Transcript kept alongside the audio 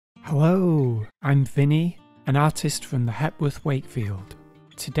Hello, I'm Vinny, an artist from the Hepworth Wakefield.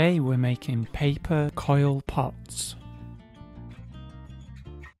 Today we're making paper coil pots.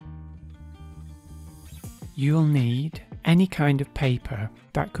 You'll need any kind of paper.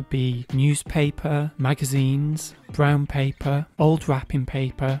 That could be newspaper, magazines, brown paper, old wrapping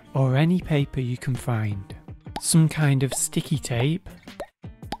paper, or any paper you can find. Some kind of sticky tape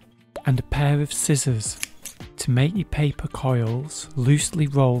and a pair of scissors. To make your paper coils, loosely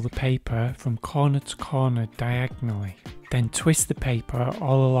roll the paper from corner to corner diagonally. Then twist the paper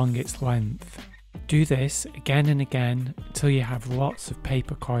all along its length. Do this again and again until you have lots of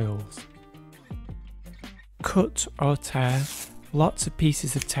paper coils. Cut or tear lots of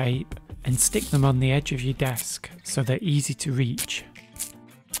pieces of tape and stick them on the edge of your desk so they're easy to reach.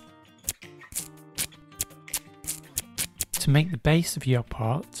 To make the base of your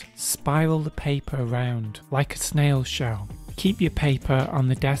pot, spiral the paper around like a snail shell. Keep your paper on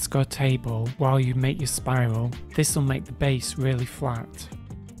the desk or table while you make your spiral. This will make the base really flat.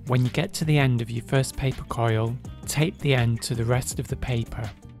 When you get to the end of your first paper coil, tape the end to the rest of the paper.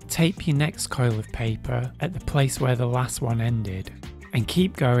 Tape your next coil of paper at the place where the last one ended, and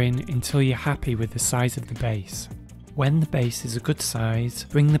keep going until you're happy with the size of the base. When the base is a good size,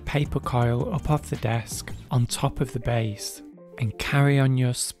 bring the paper coil up off the desk on top of the base and carry on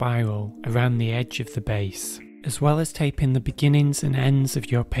your spiral around the edge of the base, as well as taping the beginnings and ends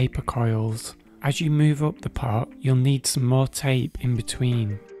of your paper coils. As you move up the pot, you'll need some more tape in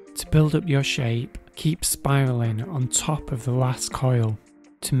between. To build up your shape, keep spiraling on top of the last coil.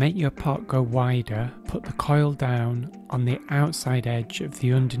 To make your pot go wider, put the coil down on the outside edge of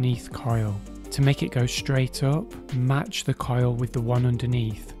the underneath coil. To make it go straight up, match the coil with the one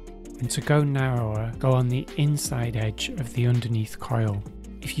underneath, and to go narrower, go on the inside edge of the underneath coil.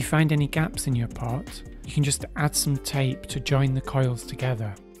 If you find any gaps in your pot, you can just add some tape to join the coils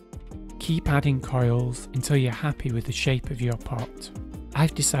together. Keep adding coils until you're happy with the shape of your pot.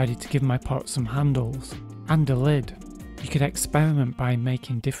 I've decided to give my pot some handles and a lid. You could experiment by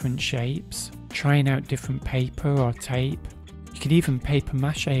making different shapes, trying out different paper or tape. You could even paper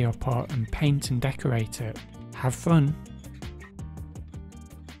mache your pot and paint and decorate it. Have fun!